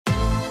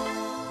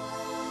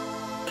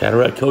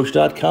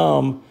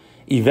CataractCoach.com,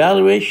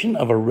 evaluation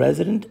of a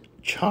resident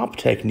chop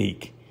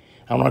technique.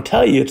 I want to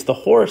tell you, it's the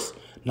horse,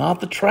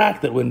 not the track,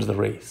 that wins the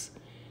race.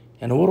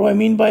 And what do I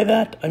mean by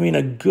that? I mean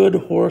a good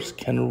horse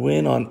can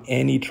win on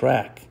any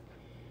track.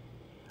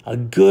 A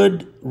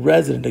good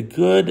resident, a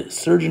good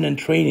surgeon in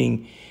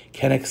training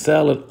can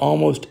excel at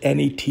almost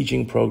any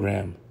teaching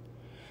program.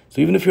 So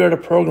even if you're at a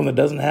program that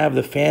doesn't have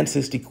the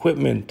fanciest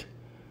equipment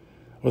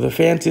or the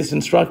fanciest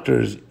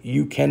instructors,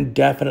 you can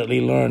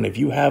definitely learn. If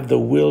you have the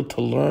will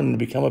to learn and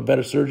become a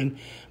better surgeon,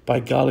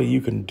 by golly,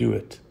 you can do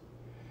it.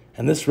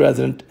 And this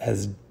resident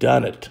has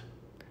done it.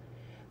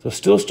 So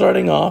still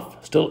starting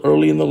off, still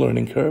early in the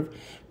learning curve,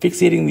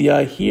 fixating the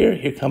eye here.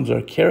 Here comes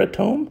our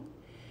keratome.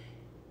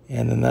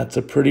 And then that's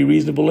a pretty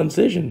reasonable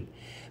incision.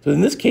 So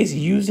in this case,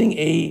 using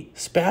a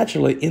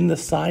spatula in the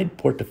side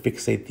port to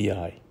fixate the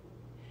eye.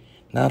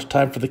 Now it's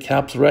time for the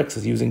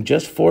capsulorhexis, using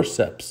just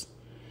forceps.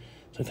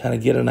 So kind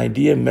of get an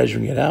idea,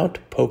 measuring it out,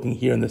 poking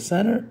here in the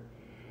center,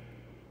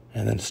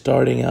 and then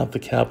starting out the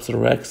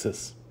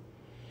capsulorhexis.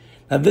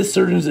 Now this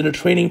surgeon's in a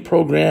training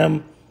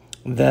program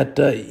that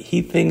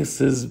he thinks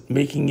is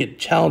making it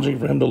challenging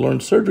for him to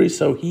learn surgery,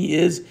 so he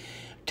is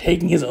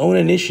taking his own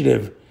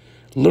initiative,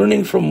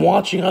 learning from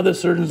watching other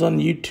surgeons on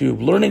YouTube,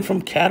 learning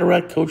from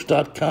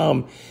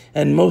CataractCoach.com,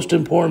 and most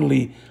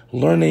importantly,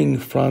 learning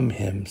from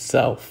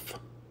himself.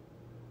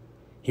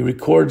 He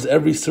records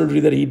every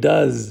surgery that he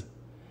does.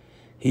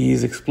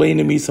 He's explained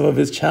to me some of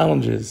his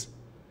challenges,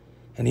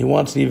 and he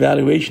wants an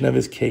evaluation of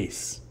his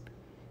case.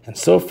 And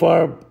so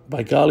far,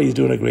 by golly, he's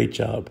doing a great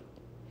job.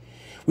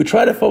 We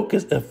try to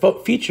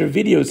feature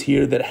videos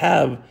here that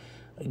have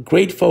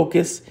great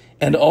focus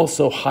and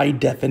also high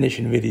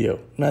definition video.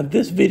 Now,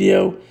 this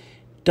video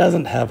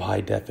doesn't have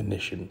high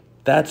definition.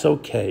 That's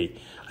okay.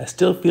 I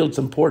still feel it's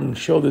important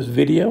to show this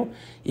video,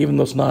 even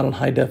though it's not in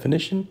high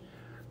definition,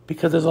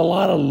 because there's a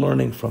lot of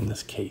learning from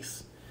this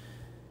case.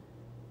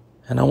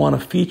 And I want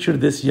to feature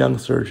this young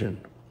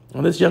surgeon.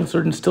 Now, this young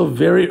surgeon is still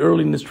very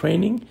early in his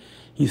training.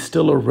 He's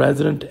still a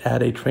resident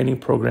at a training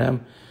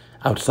program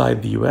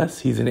outside the US.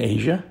 He's in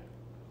Asia.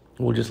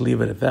 We'll just leave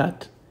it at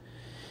that.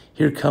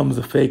 Here comes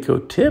the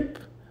phaco tip.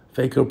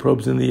 Phaco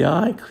probes in the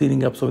eye,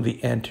 cleaning up some of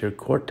the anterior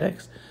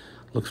cortex.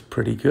 Looks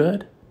pretty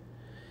good.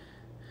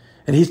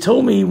 And he's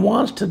told me he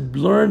wants to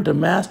learn to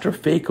master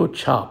phaco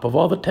chop. Of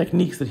all the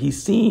techniques that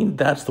he's seen,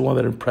 that's the one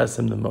that impressed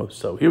him the most.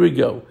 So here we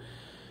go.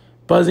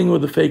 Buzzing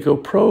with the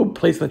phaco probe,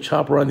 placing the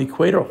chop around the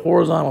equator,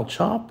 horizontal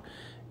chop.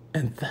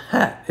 And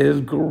that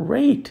is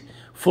great.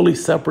 Fully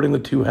separating the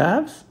two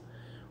halves.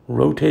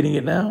 Rotating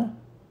it now.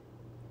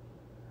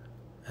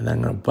 And then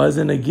I'm going to buzz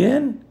in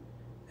again.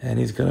 And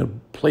he's going to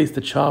place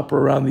the chopper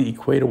around the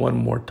equator one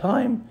more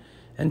time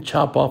and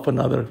chop off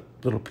another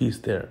little piece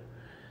there.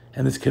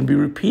 And this can be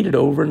repeated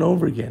over and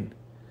over again.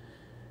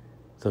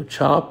 So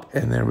chop,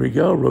 and there we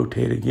go.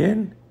 Rotate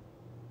again.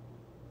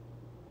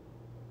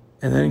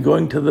 And then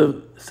going to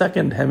the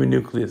second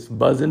heminucleus.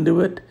 Buzz into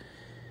it.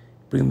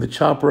 Bring the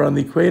chopper on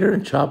the equator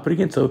and chop it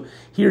again. So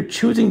here,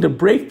 choosing to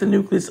break the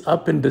nucleus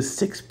up into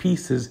 6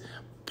 pieces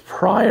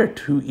prior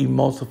to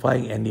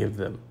emulsifying any of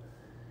them.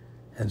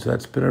 And so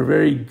that's been a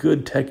very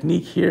good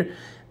technique here.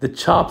 The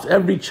chops,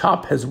 every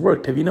chop has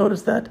worked. Have you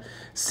noticed that?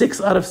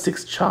 6 out of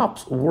 6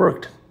 chops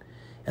worked.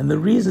 And the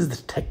reason is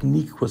the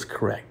technique was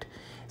correct.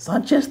 It's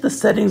not just the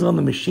settings on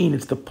the machine,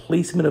 it's the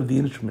placement of the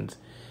instruments.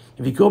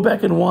 If you go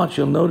back and watch,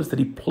 you'll notice that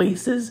he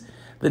places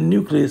the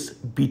nucleus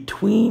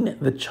between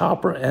the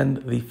chopper and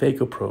the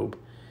phaco probe.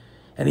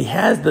 And he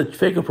has the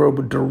phaco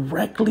probe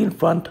directly in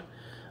front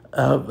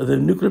of the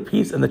nuclear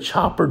piece and the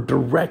chopper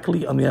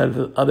directly on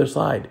the other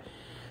side.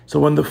 So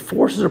when the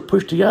forces are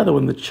pushed together,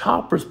 when the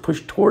chopper is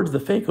pushed towards the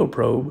phaco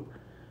probe,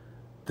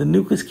 the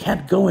nucleus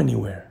can't go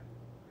anywhere.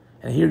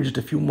 And here, just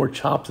a few more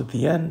chops at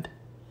the end.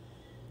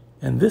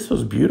 And this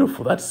was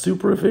beautiful. That's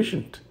super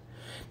efficient.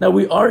 Now,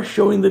 we are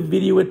showing the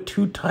video at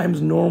 2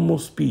 times normal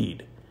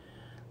speed.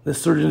 The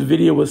surgeon's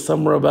video was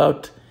somewhere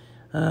about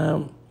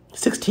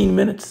 16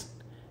 minutes.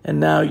 And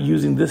now,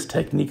 using this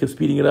technique of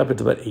speeding it up,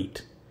 it's about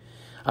 8.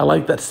 I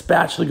like that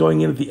spatula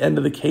going in at the end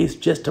of the case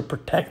just to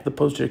protect the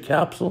posterior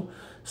capsule.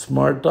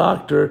 Smart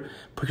doctor,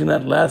 pushing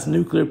that last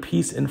nuclear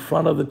piece in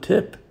front of the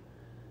tip.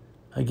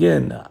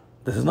 Again,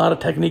 this is not a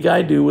technique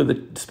I do with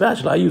a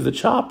spatula. I use the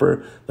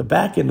chopper, the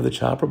back end of the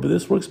chopper, but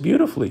this works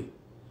beautifully.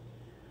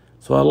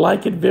 So I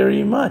like it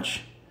very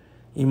much.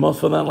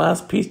 Emulsify that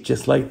last piece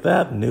just like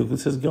that. The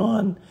nucleus is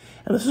gone.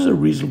 And this is a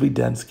reasonably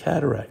dense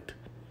cataract.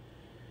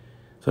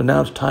 So now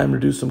it's time to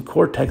do some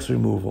cortex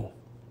removal.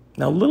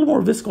 Now, a little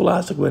more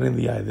viscoelastic went in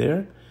the eye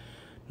there.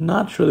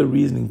 Not sure the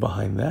reasoning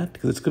behind that,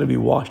 because it's going to be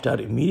washed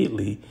out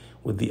immediately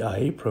with the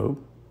IA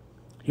probe.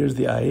 Here's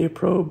the IA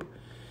probe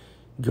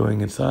going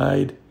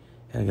inside,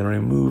 and I'm going to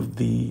remove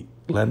the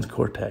lens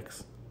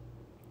cortex.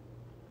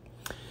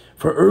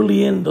 For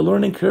early in the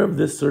learning curve,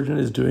 this surgeon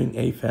is doing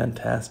a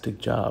fantastic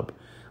job.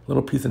 A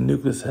little piece of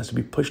nucleus has to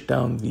be pushed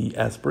down the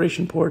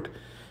aspiration port,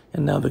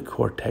 and now the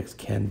cortex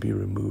can be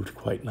removed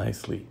quite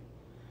nicely.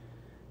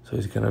 So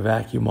he's going to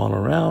vacuum all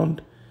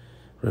around,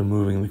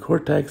 removing the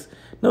cortex.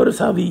 Notice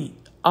how the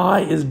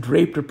Eye is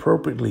draped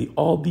appropriately.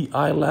 All the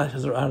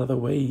eyelashes are out of the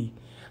way.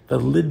 The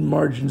lid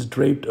margin's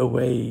draped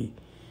away.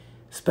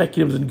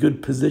 Speculum's in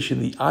good position.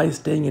 The eye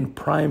staying in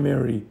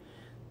primary.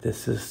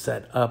 This is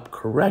set up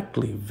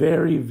correctly.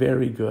 Very,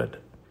 very good.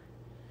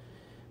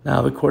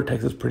 Now the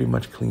cortex is pretty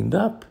much cleaned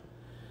up.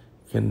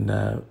 You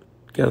can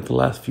get at the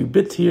last few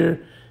bits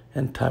here,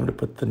 and time to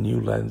put the new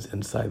lens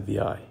inside the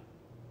eye.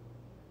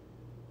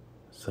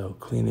 So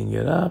cleaning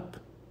it up.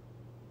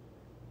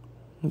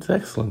 It's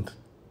excellent.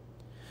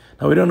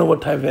 Now we don't know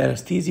what type of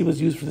anesthesia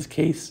was used for this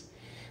case.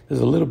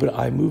 There's a little bit of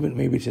eye movement.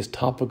 Maybe it's just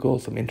topical,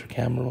 some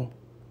intracameral.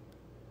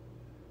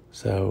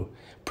 So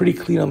pretty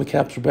clean on the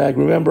capsular bag.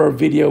 Remember our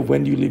video,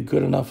 when do you leave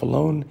good enough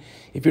alone?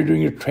 If you're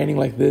doing your training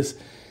like this,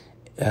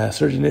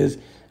 surgeon is,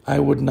 I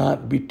would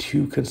not be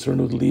too concerned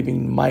with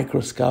leaving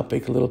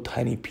microscopic little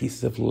tiny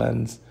pieces of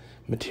lens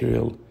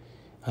material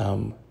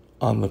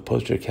on the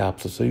posterior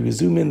capsule. So you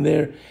zoom in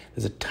there,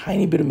 there's a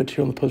tiny bit of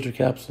material in the posterior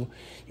capsule.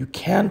 You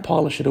can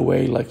polish it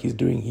away like he's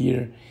doing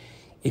here.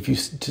 If you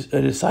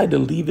decide to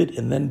leave it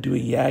and then do a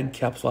YAG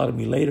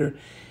capsulotomy later,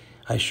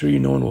 I assure you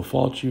no one will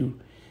fault you.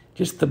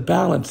 Just the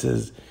balance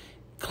is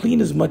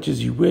clean as much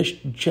as you wish,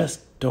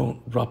 just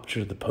don't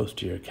rupture the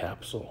posterior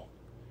capsule.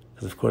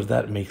 Because of course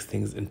that makes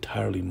things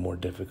entirely more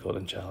difficult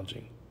and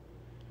challenging.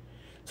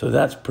 So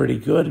that's pretty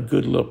good.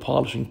 Good little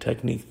polishing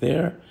technique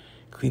there.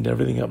 Cleaned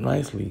everything up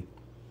nicely.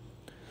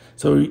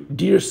 So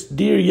dear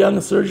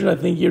young surgeon, I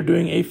think you're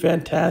doing a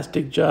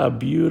fantastic job.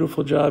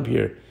 Beautiful job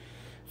here.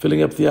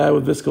 Filling up the eye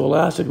with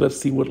viscoelastic. Let's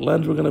see what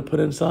lens we're going to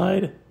put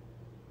inside.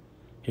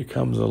 Here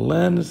comes the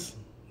lens.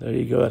 There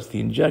you go. That's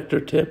the injector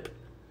tip.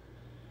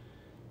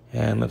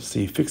 And let's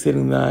see,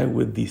 fixating the eye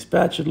with the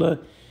spatula.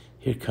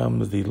 Here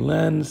comes the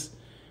lens.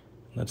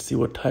 Let's see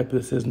what type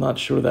this is. Not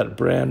sure that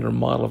brand or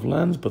model of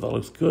lens, but that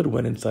looks good.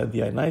 Went inside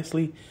the eye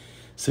nicely.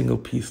 Single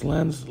piece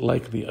lens,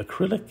 likely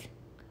acrylic.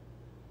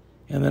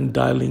 And then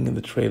dialing in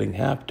the trailing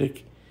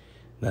haptic.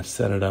 That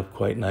set it up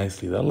quite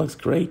nicely. That looks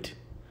great.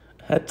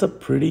 That's a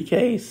pretty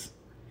case.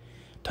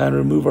 Time to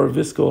remove our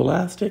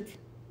viscoelastic.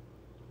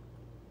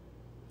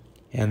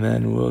 And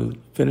then we'll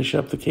finish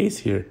up the case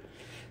here.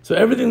 So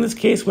everything in this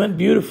case went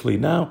beautifully.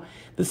 Now,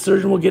 the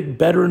surgeon will get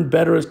better and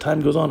better as time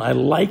goes on. I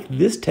like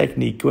this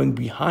technique, going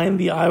behind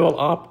the eyeball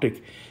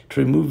optic to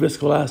remove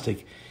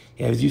viscoelastic.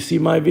 As you see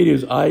my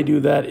videos, I do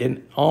that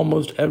in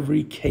almost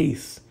every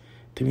case.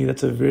 To me,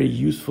 that's a very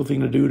useful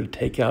thing to do, to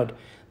take out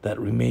that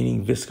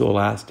remaining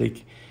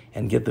viscoelastic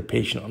and get the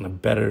patient on a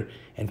better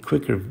and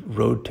quicker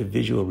road to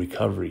visual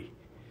recovery.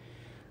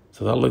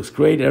 So that looks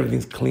great.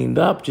 Everything's cleaned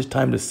up. Just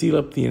time to seal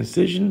up the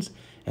incisions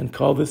and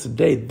call this a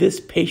day. This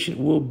patient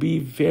will be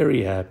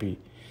very happy.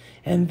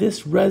 And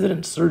this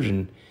resident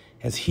surgeon,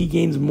 as he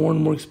gains more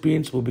and more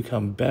experience, will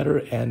become better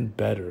and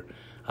better.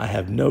 I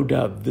have no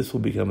doubt this will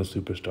become a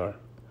superstar.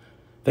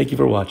 Thank you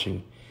for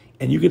watching.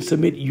 And you can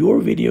submit your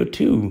video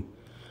too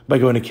by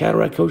going to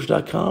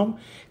cataractcoach.com,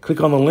 click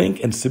on the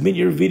link and submit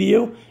your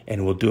video,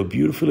 and we'll do a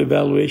beautiful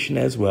evaluation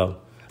as well.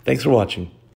 Thanks for watching.